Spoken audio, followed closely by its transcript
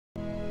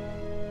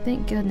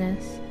Thank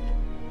goodness.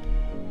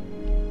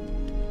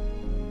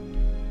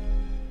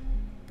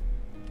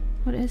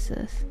 What is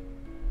this?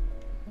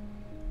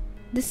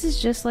 This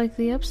is just like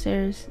the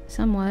upstairs,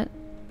 somewhat.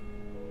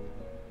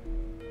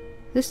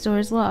 This door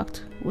is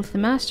locked. With the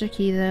master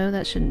key, though,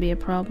 that shouldn't be a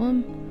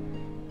problem.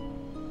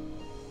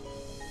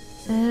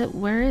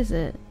 Where is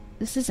it?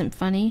 This isn't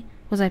funny.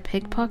 Was I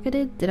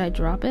pickpocketed? Did I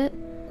drop it?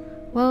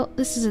 Well,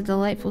 this is a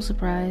delightful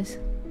surprise.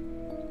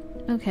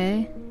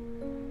 Okay.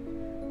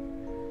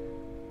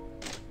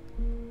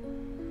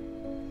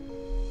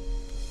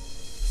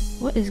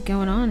 What is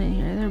going on in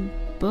here? There are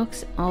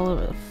books all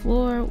over the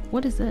floor.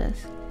 What is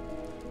this?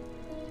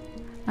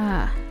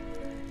 Ah.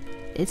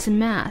 It's a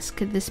mask.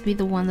 Could this be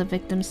the one the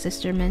victim's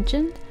sister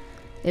mentioned?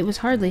 It was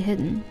hardly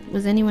hidden.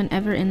 Was anyone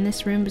ever in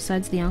this room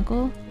besides the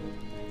uncle?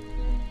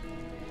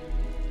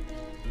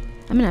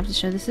 I'm gonna have to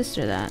show the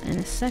sister that in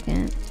a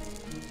second.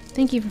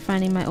 Thank you for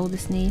finding my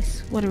oldest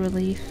niece. What a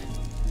relief.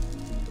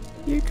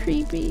 You're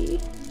creepy.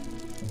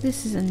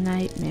 This is a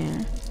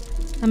nightmare.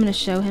 I'm gonna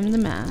show him the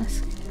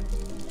mask.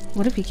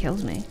 What if he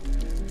kills me?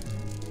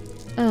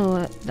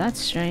 Oh, that's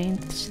a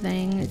strange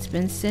thing. It's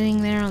been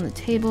sitting there on the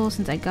table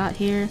since I got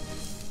here,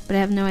 but I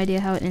have no idea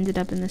how it ended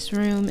up in this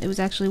room. It was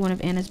actually one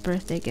of Anna's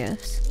birthday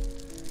gifts.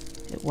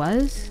 It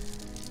was?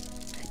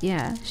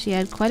 Yeah, she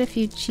had quite a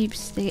few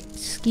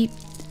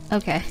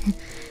okay.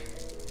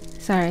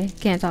 Sorry,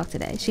 can't talk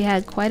today. She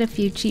had quite a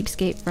few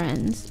cheapskate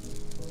friends.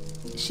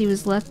 She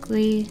was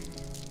lucky...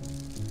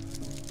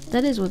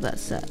 That is what that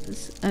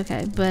says.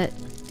 Okay, but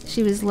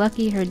she was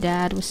lucky her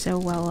dad was so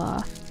well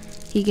off.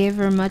 He gave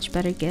her much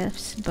better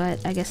gifts, but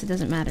I guess it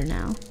doesn't matter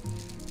now.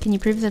 Can you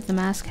prove that the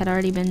mask had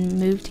already been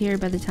moved here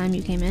by the time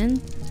you came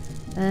in?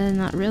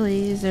 Not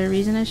really. Is there a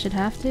reason I should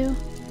have to?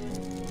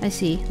 I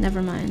see.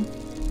 Never mind.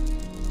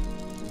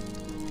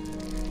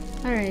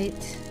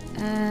 Alright.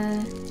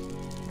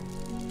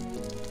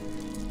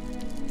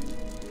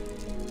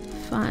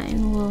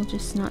 Fine. We'll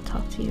just not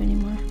talk to you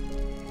anymore.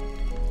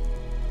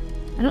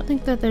 I don't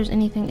think that there's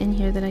anything in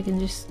here that I can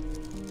just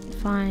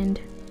find,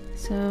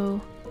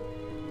 so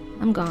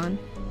I'm gone.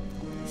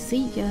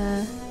 See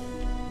ya.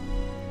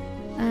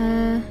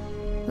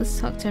 Let's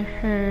talk to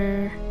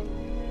her.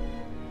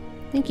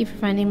 Thank you for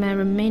finding my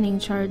remaining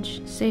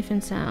charge safe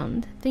and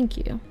sound. Thank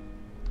you.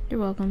 You're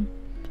welcome.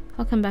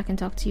 I'll come back and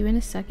talk to you in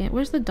a second.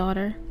 Where's the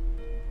daughter?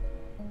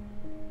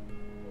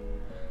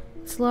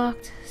 It's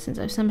locked. Since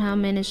I've somehow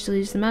managed to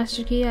lose the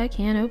master key, I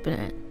can't open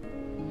it.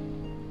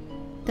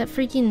 That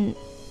freaking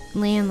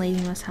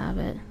landlady must have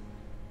it.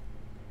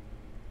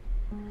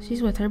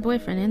 She's with her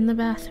boyfriend in the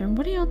bathroom.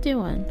 What are y'all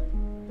doing?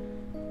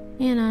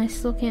 Anna, I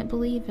still can't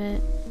believe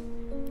it.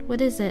 What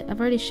is it? I've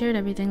already shared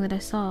everything that I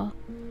saw.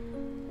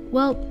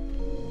 Well,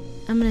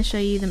 I'm gonna show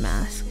you the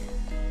mask.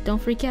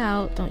 Don't freak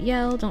out. Don't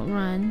yell. Don't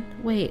run.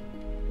 Wait,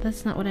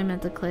 that's not what I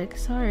meant to click.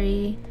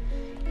 Sorry.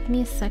 Give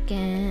me a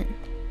second.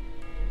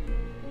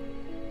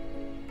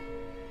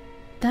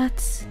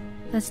 That's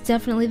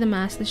definitely the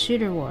mask the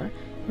shooter wore.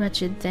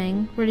 Wretched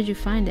thing. Where did you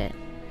find it?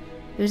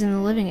 It was in the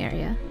living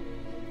area.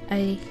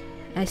 I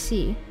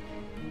see.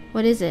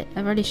 What is it?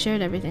 I've already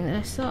shared everything that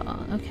I saw.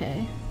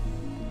 Okay.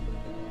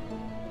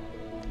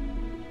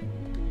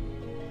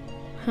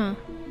 Huh.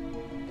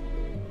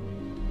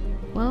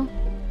 Well.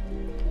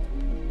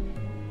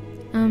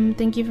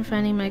 Thank you for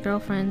finding my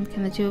girlfriend.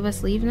 Can the two of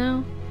us leave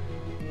now?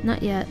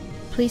 Not yet.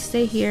 Please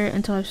stay here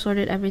until I've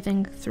sorted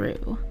everything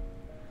through.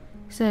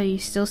 So, you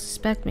still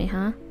suspect me,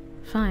 huh?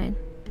 Fine.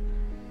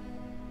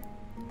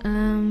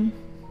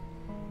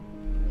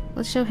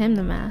 Let's show him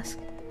the mask.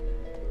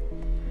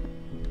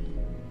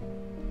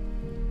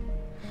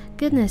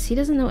 Goodness, he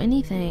doesn't know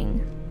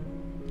anything.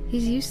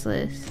 He's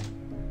useless.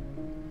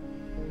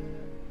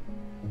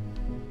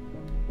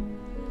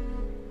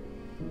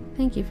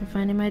 Thank you for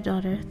finding my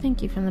daughter.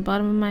 Thank you from the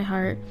bottom of my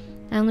heart.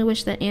 I only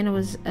wish that Anna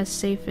was as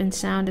safe and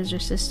sound as your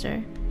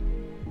sister.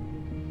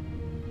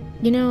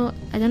 You know,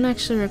 I don't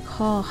actually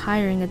recall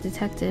hiring a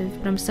detective,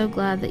 but I'm so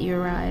glad that you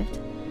arrived.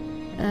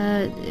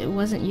 It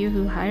wasn't you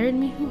who hired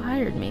me? Who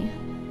hired me?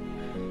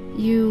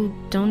 You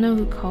don't know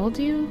who called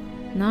you?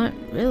 Not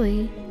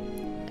really.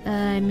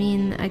 I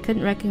mean, I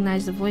couldn't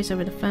recognize the voice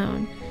over the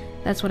phone.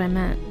 That's what I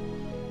meant.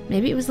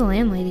 Maybe it was the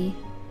landlady.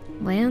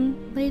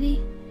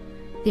 Landlady?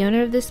 The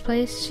owner of this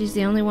place? She's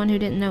the only one who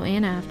didn't know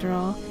Anna after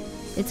all.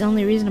 It's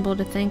only reasonable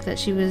to think that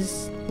she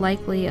was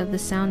likely of the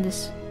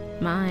soundest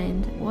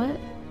mind. What?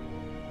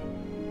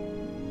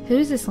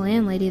 Who's this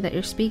landlady that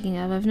you're speaking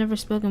of? I've never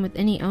spoken with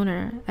any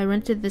owner. I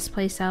rented this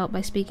place out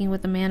by speaking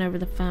with a man over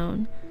the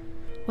phone.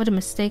 What a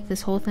mistake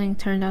this whole thing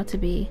turned out to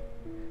be.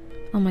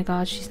 Oh my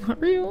god, she's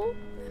not real.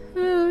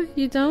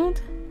 You don't?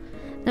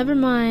 Never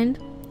mind.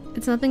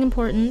 It's nothing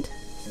important.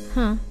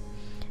 Huh.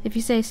 If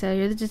you say so,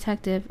 you're the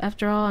detective.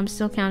 After all, I'm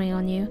still counting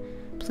on you.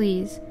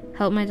 Please,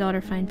 help my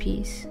daughter find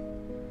peace.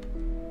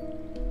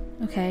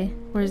 Okay,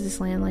 where's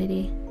this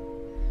landlady?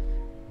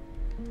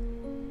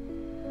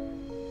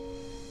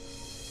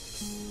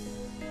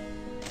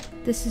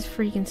 This is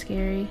freaking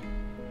scary.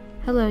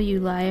 Hello, you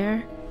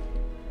liar.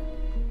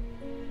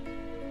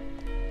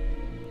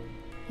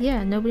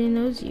 Yeah, nobody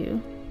knows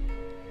you.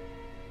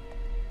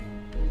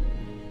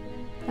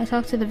 I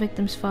talked to the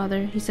victim's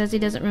father. He says he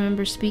doesn't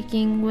remember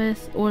speaking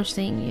with or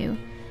seeing you.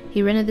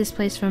 He rented this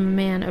place from a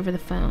man over the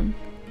phone.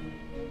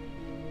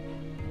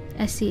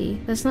 I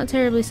see. That's not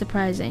terribly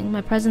surprising.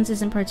 My presence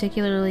isn't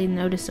particularly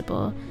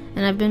noticeable,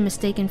 and I've been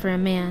mistaken for a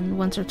man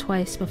once or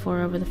twice before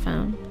over the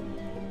phone.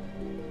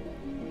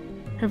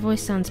 Her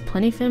voice sounds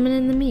plenty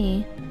feminine to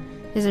me.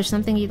 Is there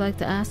something you'd like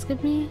to ask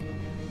of me?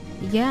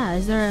 Yeah,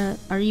 is there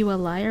a "Are you a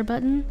liar"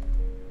 button?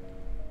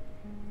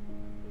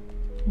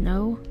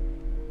 No.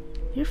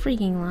 You're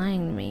freaking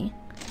lying to me.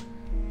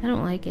 I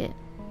don't like it.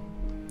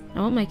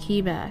 I want my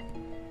key back.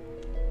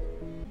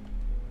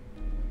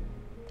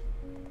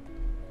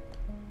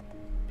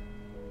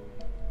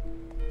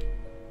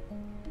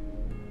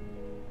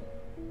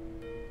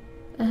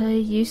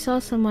 You saw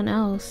someone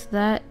else.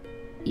 That...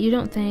 you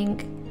don't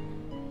think...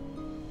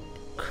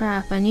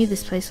 Crap, I knew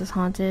this place was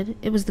haunted.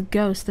 It was the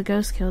ghost. The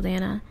ghost killed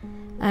Anna.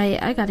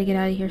 I gotta get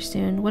out of here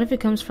soon. What if it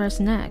comes for us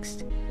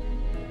next?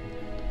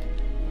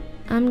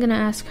 I'm gonna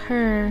ask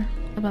her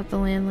about the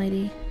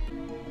landlady.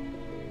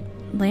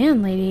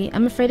 Landlady?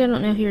 I'm afraid I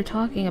don't know who you're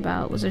talking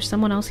about. Was there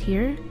someone else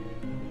here?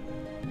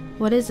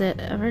 What is it?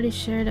 I've already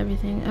shared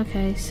everything.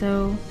 Okay,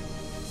 so...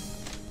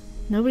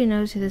 nobody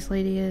knows who this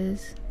lady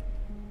is.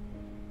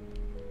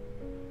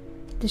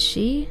 Does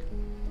she?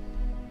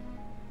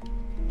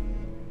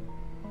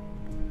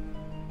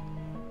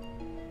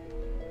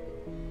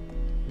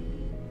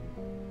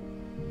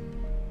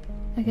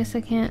 I guess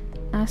I can't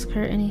ask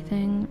her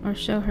anything or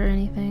show her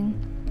anything.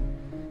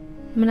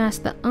 I'm gonna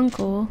ask the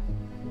uncle.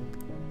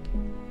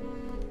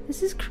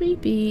 This is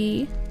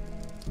creepy.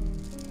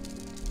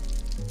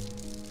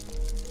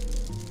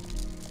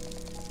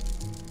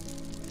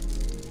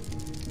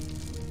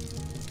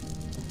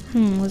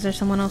 Was there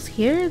someone else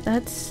here?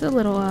 That's a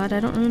little odd. I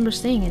don't remember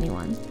seeing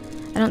anyone.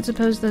 I don't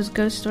suppose those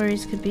ghost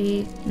stories could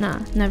be... Nah,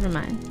 never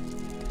mind.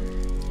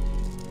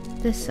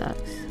 This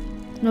sucks.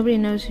 Nobody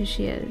knows who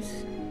she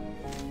is.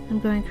 I'm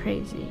going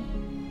crazy.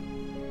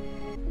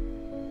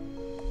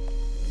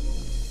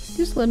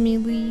 Just let me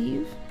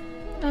leave.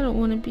 I don't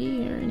want to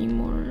be here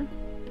anymore.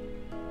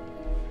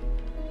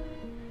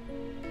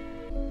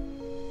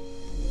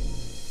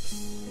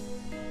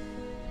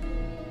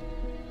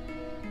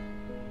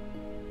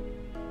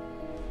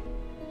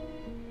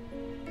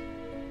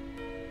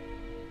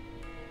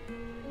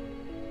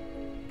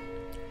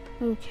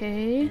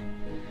 Okay.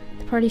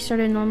 The party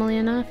started normally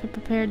enough. I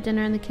prepared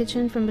dinner in the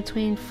kitchen from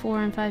between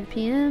 4 and 5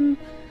 p.m.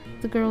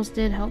 The girls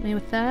did help me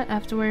with that.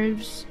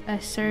 Afterwards, I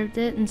served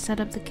it and set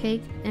up the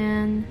cake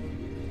and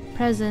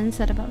presents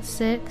at about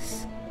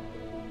 6.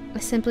 I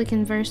simply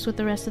conversed with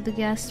the rest of the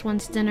guests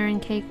once dinner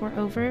and cake were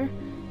over.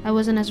 I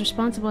wasn't as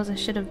responsible as I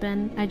should have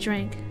been. I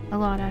drank. A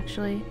lot,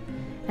 actually.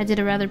 I did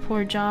a rather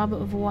poor job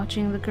of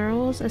watching the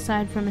girls.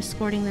 Aside from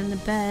escorting them to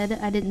bed,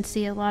 I didn't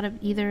see a lot of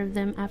either of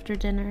them after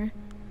dinner.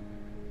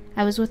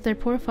 I was with their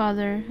poor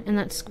father and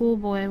that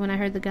schoolboy when I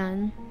heard the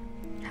gun.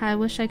 How I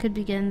wish I could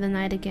begin the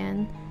night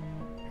again.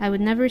 I would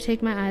never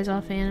take my eyes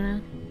off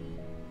Anna.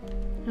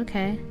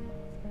 Okay.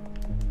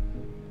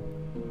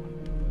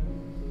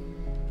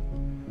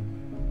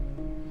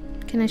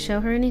 Can I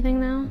show her anything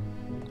now?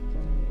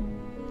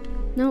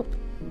 Nope.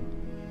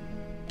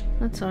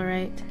 That's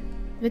alright.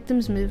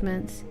 Victim's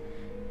movements.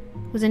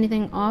 Was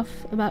anything off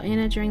about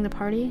Anna during the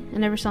party? I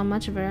never saw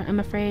much of her. I'm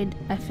afraid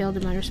I failed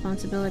in my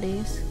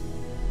responsibilities.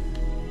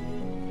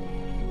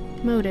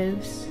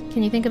 Motives.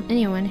 Can you think of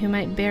anyone who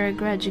might bear a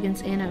grudge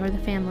against Anna or the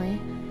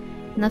family?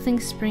 Nothing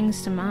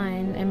springs to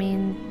mind. I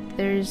mean,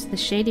 there's the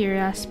shadier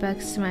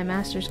aspects to my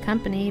master's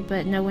company,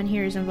 but no one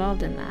here is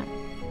involved in that.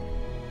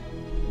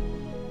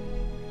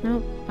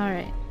 Nope.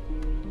 Alright.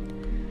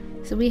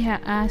 So we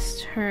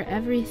asked her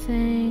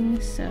everything,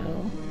 so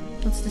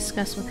let's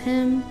discuss with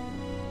him.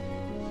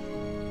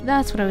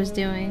 That's what I was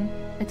doing.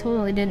 I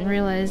totally didn't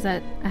realize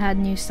that I had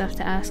new stuff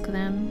to ask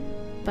them,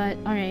 but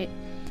alright.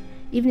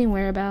 Evening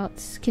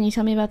whereabouts. Can you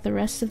tell me about the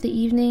rest of the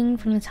evening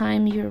from the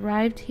time you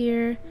arrived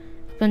here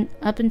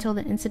up until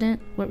the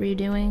incident? What were you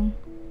doing?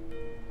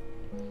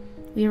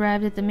 We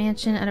arrived at the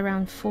mansion at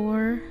around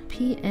 4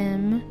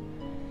 p.m.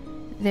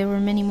 There were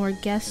many more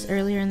guests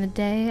earlier in the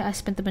day. I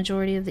spent the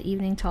majority of the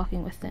evening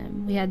talking with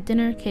them. We had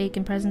dinner, cake,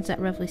 and presents at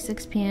roughly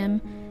 6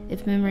 p.m.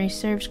 If memory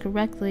serves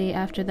correctly,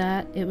 after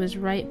that, it was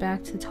right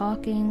back to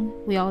talking.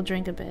 We all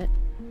drank a bit.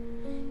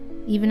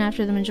 Even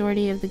after the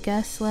majority of the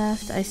guests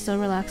left, I still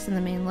relaxed in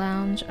the main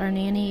lounge. Our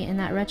nanny and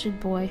that wretched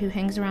boy who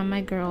hangs around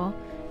my girl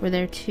were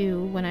there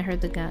too when I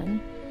heard the gun.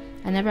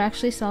 I never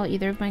actually saw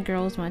either of my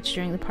girls much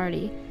during the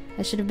party.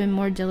 I should have been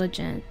more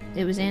diligent.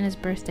 It was Anna's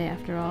birthday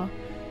after all.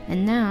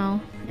 And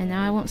now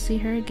I won't see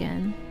her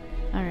again.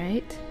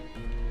 Alright.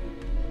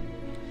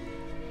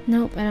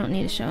 Nope, I don't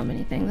need to show him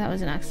anything. That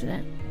was an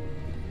accident.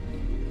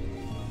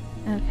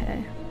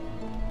 Okay.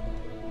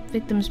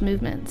 Victim's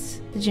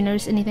movements. Did you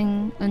notice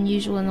anything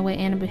unusual in the way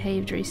Anna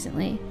behaved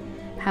recently?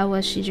 How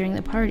was she during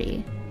the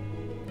party?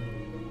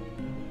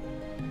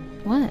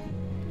 What?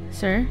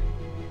 Sir?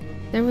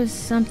 There was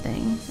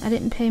something. I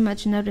didn't pay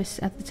much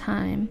notice at the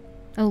time.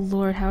 Oh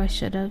Lord, how I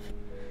should have.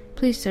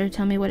 Please, sir,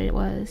 tell me what it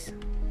was.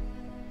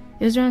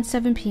 It was around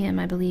 7 p.m.,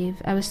 I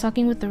believe. I was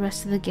talking with the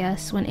rest of the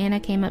guests when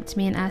Anna came up to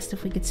me and asked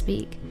if we could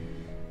speak.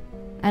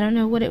 I don't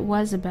know what it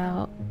was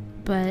about,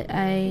 but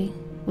I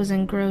was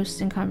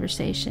engrossed in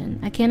conversation.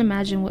 I can't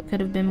imagine what could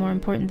have been more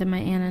important than my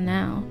Anna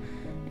now,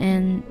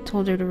 and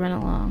told her to run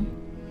along.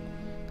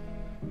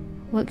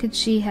 What could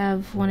she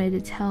have wanted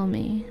to tell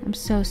me? I'm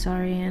so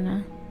sorry,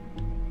 Anna.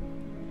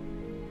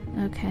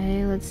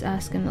 Okay, let's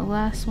ask him the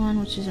last one,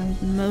 which is on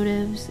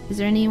motives. Is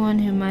there anyone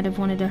who might have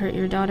wanted to hurt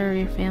your daughter or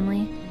your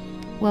family?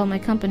 Well, my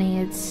company,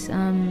 it's,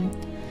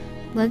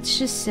 let's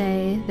just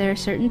say there are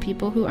certain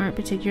people who aren't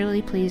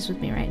particularly pleased with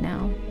me right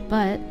now,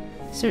 but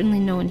certainly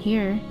no one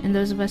here, and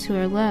those of us who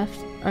are left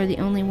are the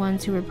only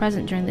ones who were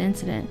present during the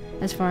incident,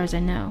 as far as I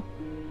know.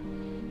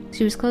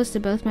 She was close to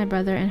both my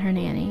brother and her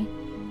nanny.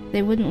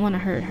 They wouldn't want to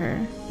hurt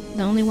her.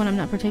 The only one I'm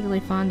not particularly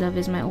fond of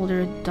is my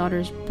older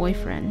daughter's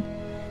boyfriend,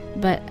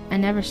 but I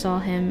never saw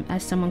him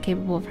as someone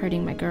capable of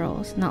hurting my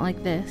girls, not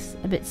like this.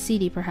 A bit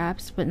seedy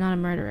perhaps, but not a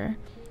murderer.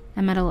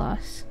 I'm at a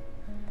loss.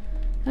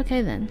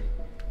 Okay then.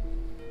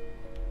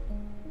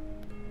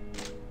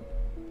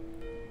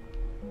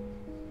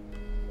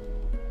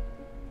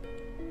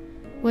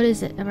 What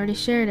is it? I've already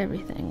shared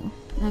everything.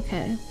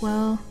 Okay,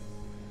 well,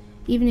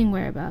 evening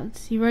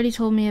whereabouts. You already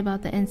told me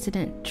about the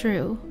incident,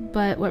 true,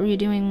 but what were you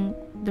doing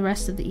the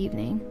rest of the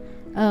evening?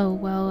 Oh,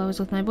 well, I was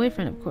with my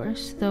boyfriend, of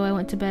course, though I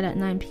went to bed at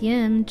 9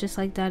 p.m., just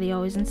like Daddy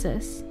always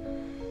insists.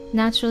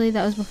 Naturally,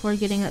 that was before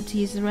getting up to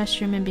use the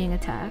restroom and being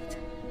attacked.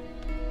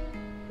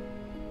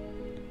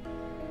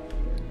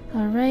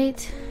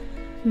 Alright,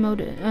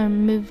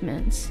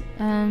 movements.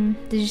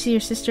 Did you see your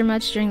sister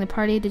much during the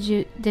party?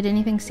 Did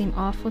anything seem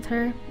off with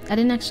her? I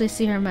didn't actually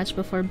see her much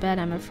before bed,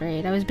 I'm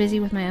afraid. I was busy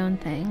with my own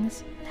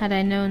things. Had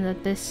I known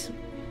that this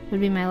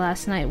would be my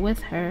last night with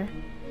her.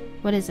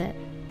 What is it?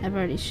 I've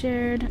already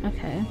shared.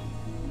 Okay.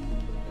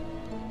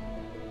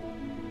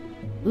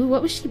 Ooh,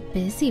 what was she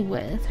busy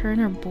with? Her and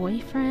her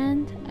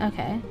boyfriend?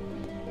 Okay.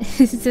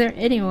 Is there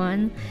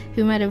anyone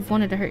who might have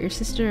wanted to hurt your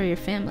sister or your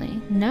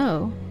family?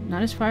 No,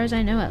 not as far as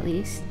I know, at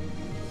least.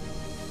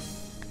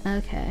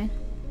 Okay.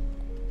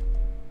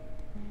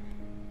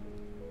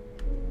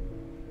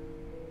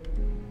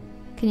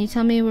 Can you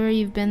tell me where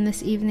you've been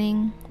this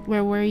evening?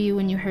 Where were you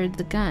when you heard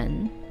the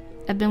gun?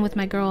 I've been with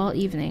my girl all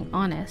evening,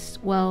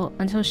 honest. Well,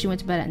 until she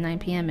went to bed at 9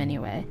 p.m.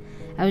 anyway.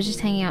 I was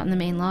just hanging out in the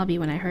main lobby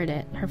when I heard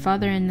it. Her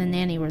father and the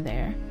nanny were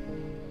there.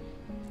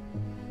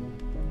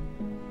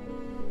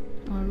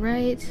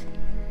 Alright.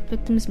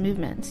 Victim's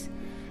movements.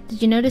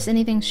 Did you notice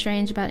anything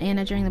strange about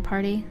Anna during the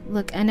party?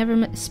 Look, I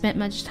never spent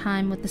much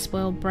time with the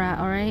spoiled brat,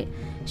 alright?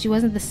 She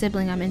wasn't the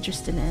sibling I'm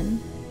interested in.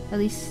 At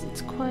least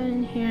it's quiet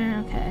in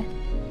here. Okay.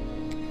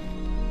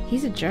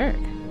 He's a jerk.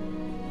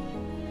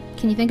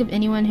 Can you think of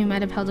anyone who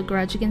might have held a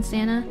grudge against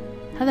Anna?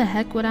 How the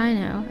heck would I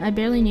know? I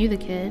barely knew the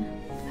kid.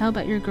 How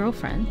about your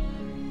girlfriend?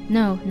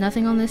 No,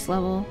 nothing on this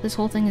level. This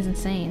whole thing is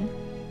insane.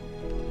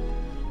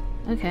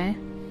 Okay.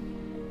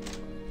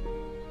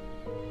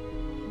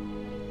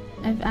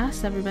 I've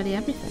asked everybody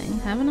everything,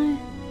 haven't I?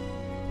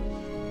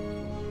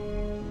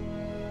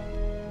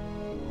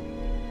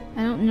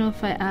 I don't know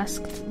if I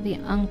asked the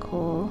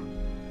uncle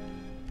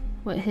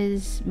what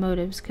his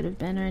motives could have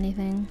been or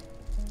anything.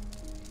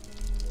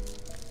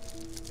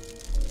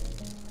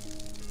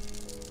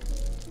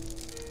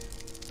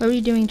 What were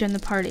you doing during the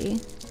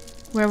party?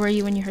 Where were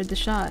you when you heard the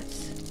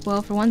shots?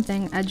 Well, for one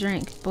thing, I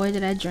drank. Boy,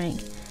 did I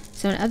drink.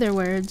 So in other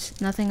words,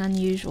 nothing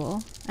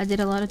unusual. I did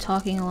a lot of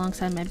talking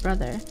alongside my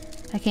brother.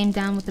 I came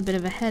down with a bit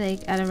of a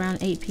headache at around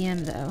 8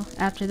 p.m. though.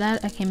 After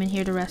that, I came in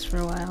here to rest for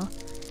a while.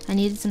 I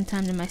needed some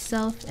time to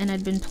myself, and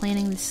I'd been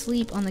planning to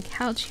sleep on the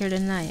couch here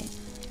tonight.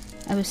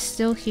 I was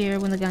still here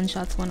when the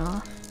gunshots went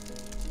off.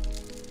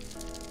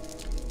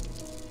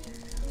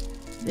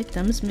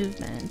 Victim's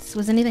movements.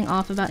 Was anything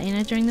off about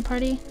Anna during the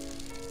party?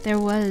 There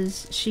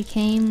was. She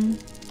came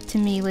to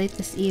me late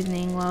this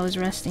evening while I was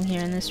resting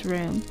here in this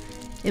room.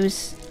 It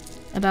was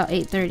about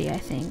 8:30, I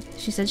think.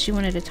 She said she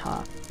wanted to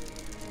talk.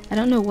 I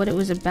don't know what it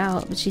was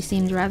about, but she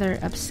seemed rather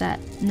upset,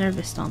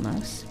 nervous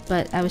almost.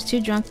 But I was too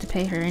drunk to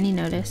pay her any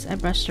notice. I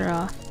brushed her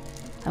off.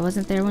 I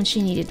wasn't there when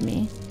she needed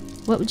me.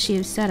 What would she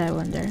have said, I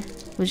wonder?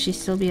 Would she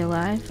still be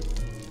alive?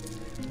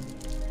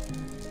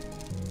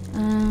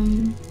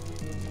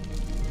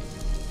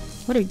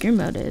 What are your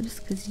motives?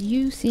 Because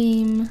you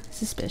seem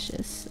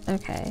suspicious.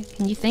 Okay.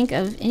 Can you think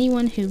of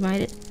anyone who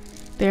might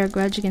bear a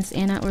grudge against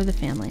Anna or the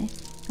family?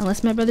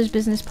 Unless my brother's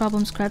business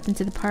problems crept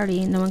into the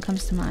party, no one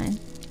comes to mind.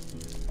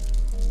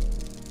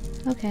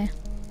 Okay.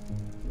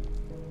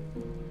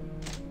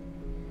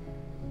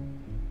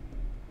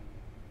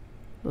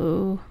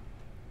 Ooh.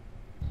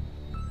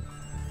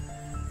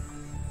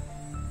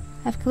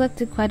 I've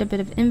collected quite a bit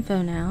of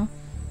info now.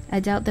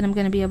 I doubt that I'm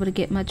going to be able to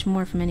get much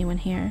more from anyone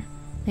here.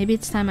 Maybe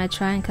it's time I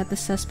try and cut the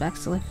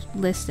suspects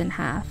list in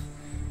half.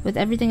 With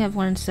everything I've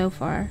learned so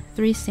far,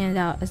 3 stand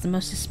out as the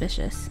most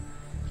suspicious.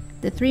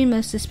 The 3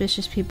 most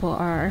suspicious people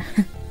are...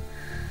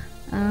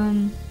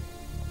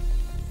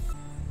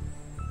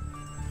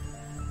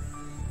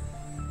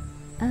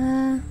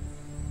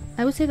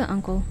 I would say the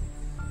uncle.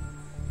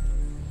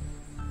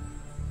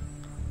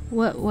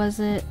 What was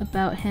it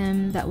about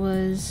him that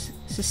was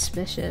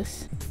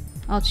suspicious?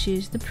 I'll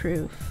choose the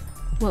proof.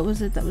 What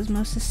was it that was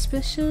most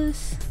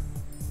suspicious?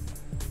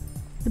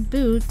 The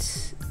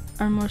boots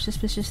are more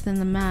suspicious than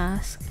the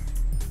mask.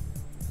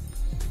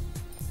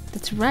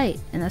 That's right,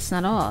 and that's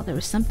not all. There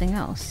was something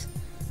else.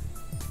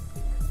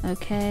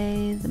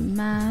 Okay, the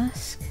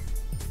mask.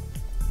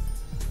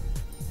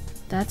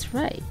 That's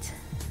right.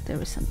 There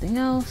was something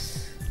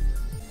else.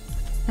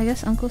 I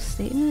guess Uncle's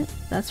statement?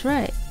 That's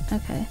right.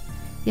 Okay.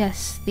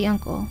 Yes, the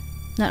uncle.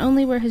 Not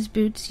only were his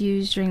boots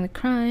used during the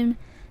crime,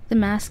 the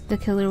mask the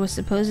killer was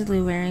supposedly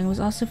wearing was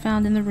also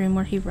found in the room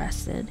where he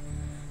rested.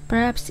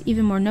 Perhaps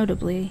even more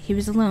notably, he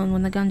was alone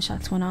when the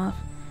gunshots went off.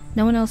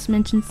 No one else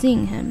mentioned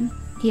seeing him.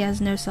 He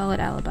has no solid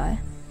alibi.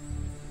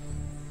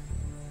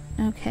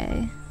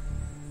 Okay.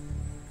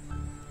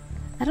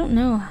 I don't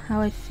know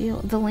how I feel.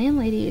 The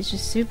landlady is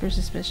just super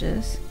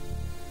suspicious.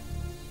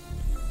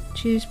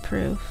 Choose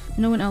proof.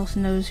 No one else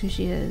knows who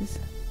she is.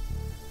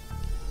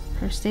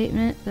 Her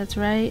statement, that's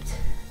right.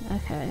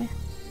 Okay.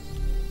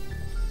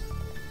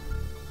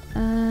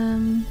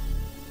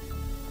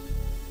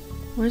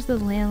 Where's the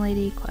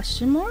landlady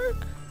question mark?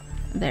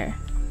 There.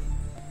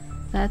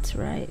 That's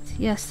right.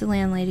 Yes, the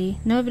landlady.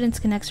 No evidence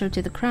connects her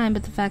to the crime,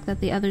 but the fact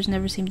that the others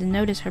never seem to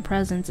notice her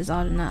presence is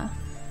odd enough.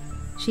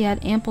 She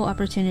had ample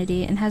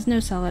opportunity and has no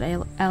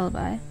solid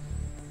alibi.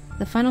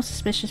 The final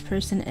suspicious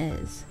person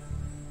is...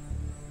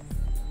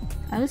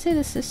 I would say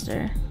the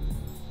sister.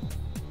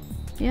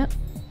 Yep.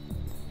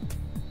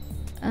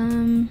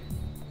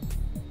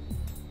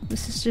 The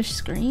sister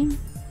scream?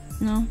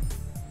 No?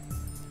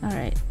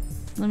 Alright.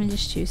 Let me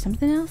just choose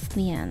something else.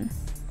 Leanne.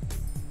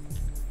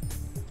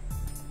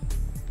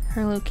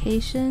 Her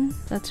location?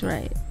 That's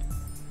right.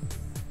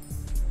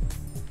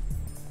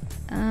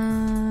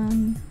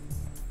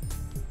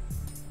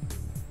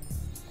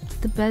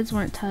 The beds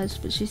weren't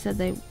touched, but she said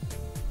they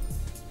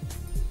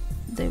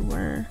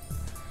were.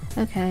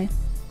 Okay.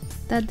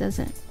 That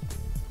doesn't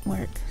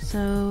work.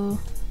 So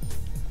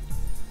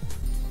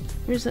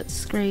where's that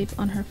scrape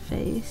on her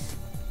face?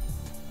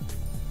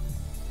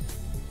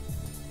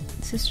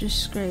 Sister's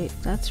scrape.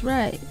 That's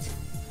right.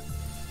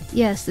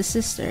 Yes, the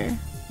sister.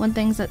 One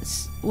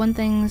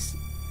thing's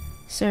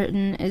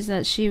certain is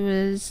that she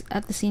was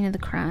at the scene of the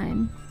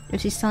crime.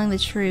 If she's telling the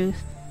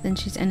truth, then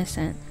she's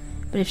innocent.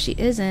 But if she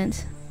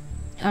isn't,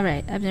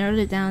 alright, I've narrowed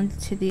it down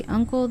to the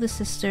uncle, the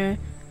sister,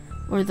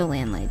 or the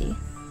landlady.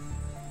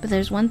 But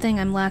there's one thing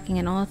I'm lacking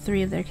in all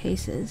three of their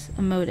cases,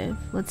 a motive.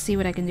 Let's see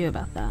what I can do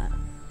about that.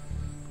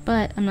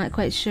 But I'm not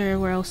quite sure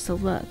where else to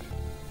look.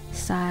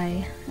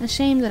 Sigh. A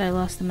shame that I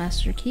lost the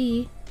master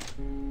key.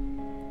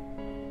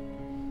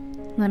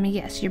 Let me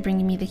guess, you're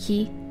bringing me the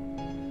key?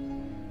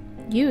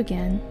 You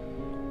again?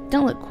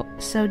 Don't look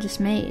so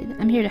dismayed.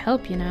 I'm here to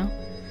help, you know.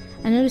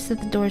 I noticed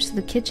that the doors to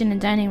the kitchen and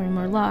dining room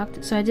were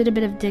locked, so I did a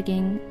bit of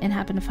digging and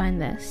happened to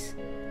find this.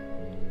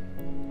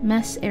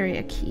 Mess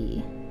area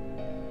key.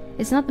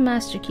 It's not the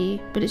master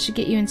key, but it should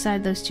get you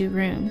inside those two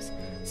rooms,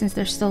 since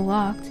they're still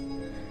locked.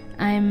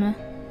 I'm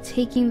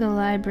taking the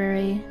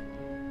liberty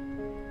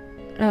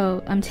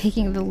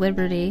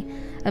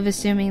of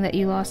assuming that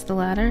you lost the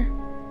ladder.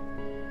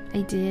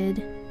 I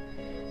did.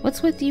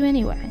 What's with you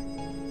anyway?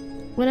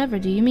 Whatever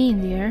do you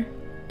mean, dear?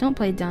 Don't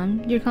play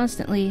dumb. You're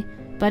constantly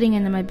butting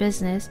into my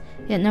business,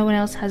 yet no one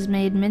else has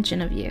made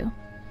mention of you.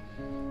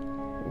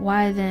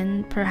 Why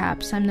then,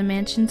 perhaps I'm the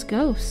mansion's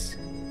ghost.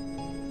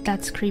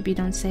 That's creepy,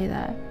 don't say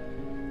that.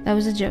 That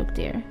was a joke,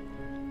 dear.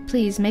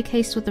 Please, make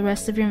haste with the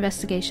rest of your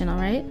investigation,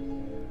 alright?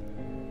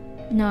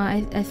 No,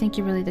 I think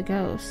you're really the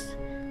ghost.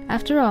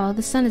 After all,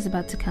 the sun is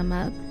about to come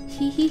up.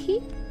 Hee hee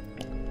hee.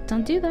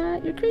 Don't do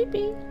that, you're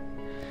creepy.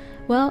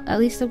 Well, at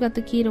least I've got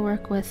the key to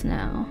work with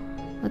now.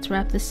 Let's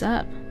wrap this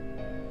up.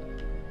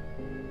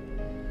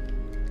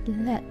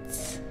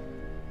 Let's.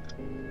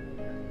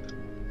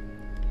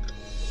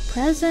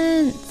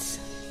 Presents!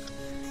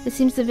 It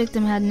seems the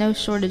victim had no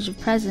shortage of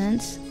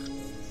presents,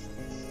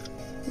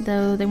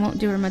 though they won't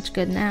do her much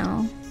good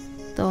now.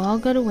 They'll all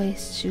go to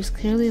waste. She was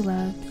clearly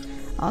loved.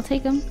 I'll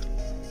take them.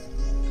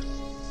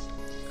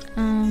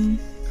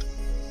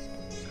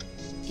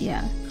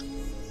 Yeah.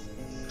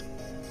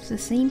 It's the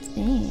same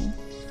thing.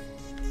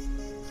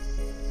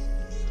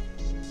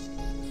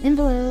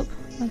 Envelope.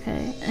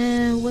 Okay.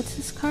 What's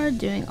this card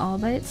doing all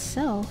by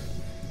itself?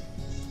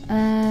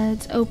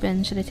 It's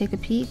open. Should I take a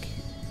peek?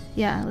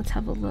 Yeah, let's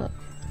have a look.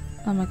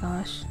 Oh my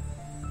gosh.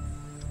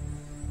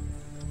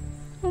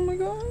 Oh my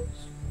gosh.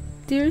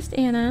 Dearest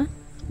Anna,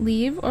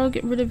 leave or I'll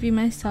get rid of you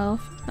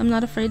myself. I'm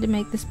not afraid to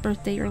make this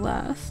birthday your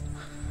last.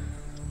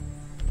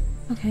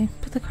 Okay,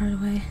 put the card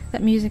away.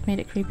 That music made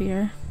it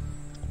creepier.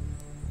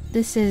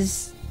 It's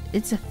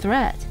a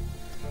threat.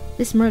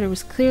 This murder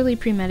was clearly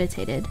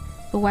premeditated,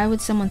 but why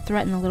would someone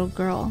threaten a little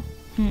girl?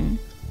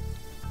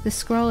 The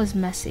scrawl is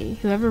messy.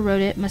 Whoever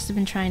wrote it must have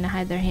been trying to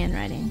hide their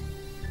handwriting.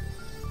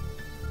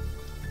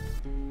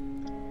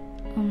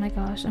 Oh my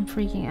gosh, I'm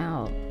freaking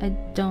out. I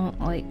don't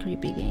like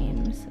creepy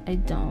games. I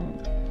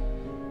don't.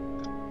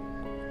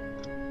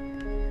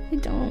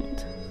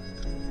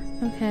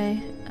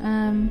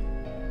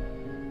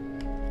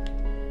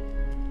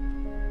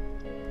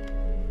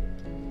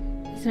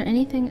 Is there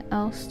anything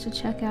else to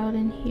check out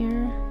in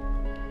here?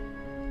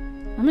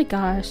 Oh my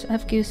gosh, I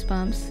have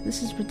goosebumps.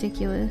 This is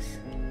ridiculous.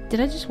 Did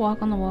I just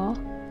walk on the wall?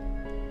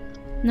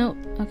 Nope.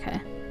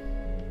 Okay.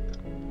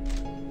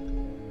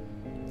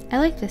 I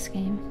like this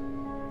game.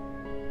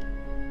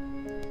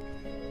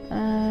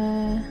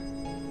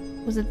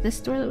 Was it this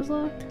door that was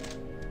locked?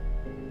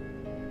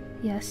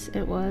 Yes,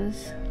 it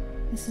was.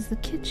 This is the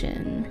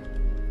kitchen.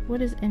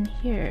 What is in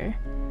here?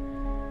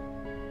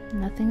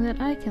 Nothing that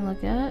I can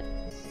look at.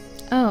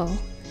 Oh,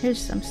 here's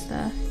some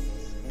stuff.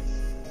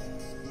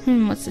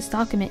 What's this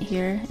document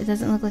here? It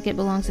doesn't look like it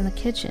belongs in the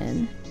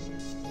kitchen.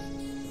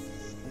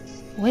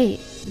 Wait,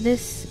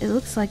 it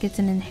looks like it's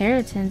an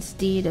inheritance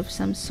deed of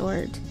some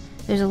sort.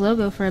 There's a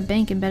logo for a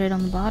bank embedded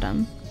on the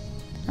bottom.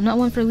 I'm not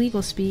one for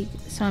legal speak,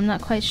 so I'm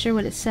not quite sure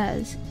what it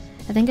says.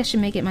 I think I should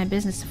make it my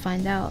business to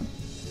find out.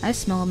 I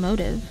smell a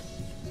motive.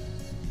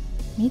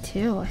 Me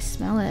too, I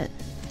smell it.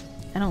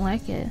 I don't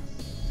like it.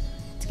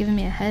 It's giving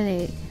me a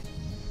headache.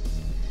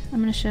 I'm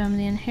gonna show him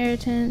the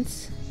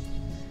inheritance.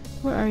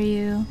 Where are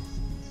you?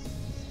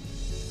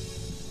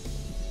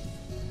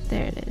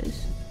 There it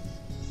is.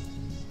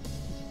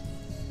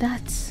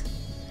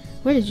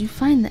 Where did you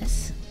find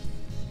this?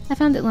 I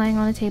found it lying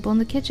on a table in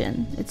the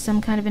kitchen. It's some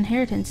kind of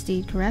inheritance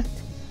deed, correct?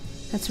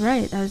 That's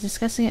right, I was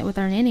discussing it with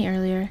our nanny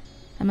earlier.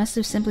 I must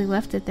have simply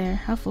left it there.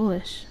 How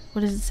foolish.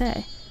 What does it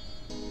say?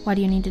 Why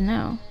do you need to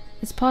know?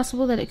 It's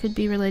possible that it could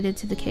be related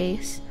to the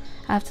case.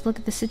 I have to look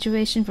at the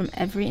situation from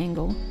every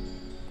angle.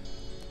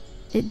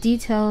 It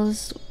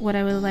details what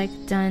I would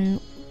like done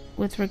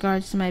with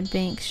regards to my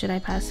bank should I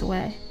pass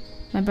away.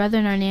 My brother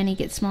and our nanny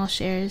get small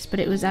shares, but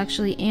it was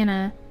actually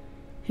Anna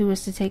who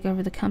was to take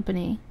over the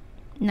company.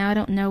 Now I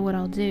don't know what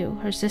I'll do.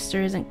 Her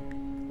sister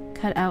isn't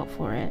cut out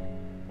for it.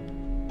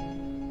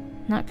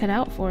 Not cut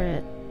out for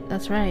it.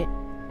 That's right.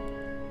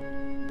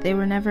 They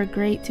were never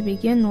great to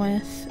begin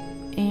with,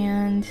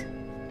 and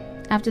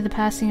after the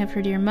passing of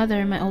her dear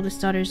mother, my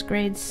oldest daughter's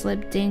grades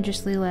slipped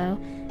dangerously low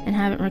and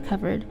haven't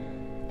recovered,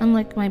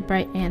 unlike my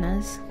bright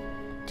Anna's.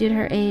 Due to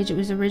her age, it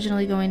was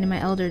originally going to my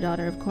elder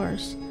daughter, of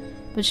course,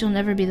 but she'll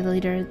never be the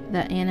leader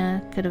that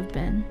Anna could have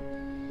been.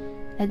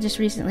 I just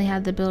recently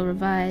had the bill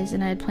revised,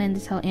 and I had planned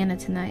to tell Anna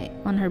tonight,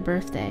 on her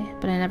birthday,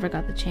 but I never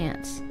got the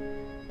chance.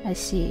 I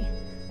see.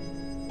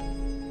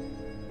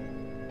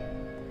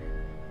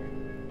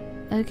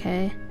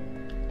 Okay.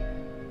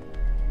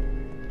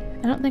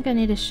 I don't think I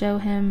need to show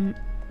him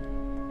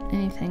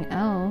anything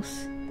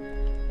else.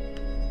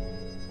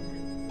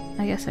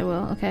 I guess I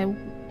will. Okay,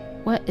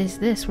 what is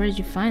this? Where did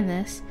you find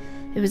this?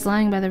 It was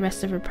lying by the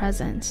rest of her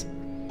presents.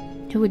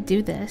 Who would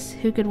do this?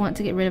 Who could want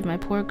to get rid of my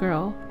poor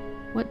girl?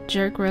 What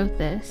jerk wrote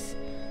this?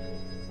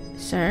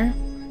 Sir?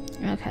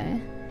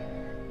 Okay.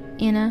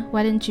 Anna,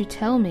 why didn't you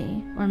tell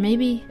me? Or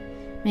maybe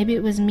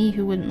it was me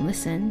who wouldn't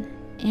listen.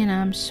 Anna,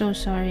 I'm so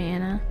sorry,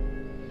 Anna.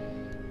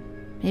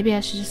 Maybe I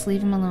should just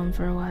leave him alone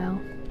for a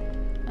while.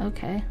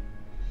 Okay.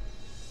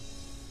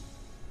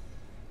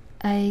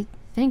 I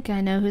think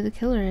I know who the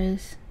killer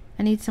is.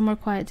 I need some more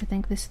quiet to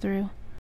think this through.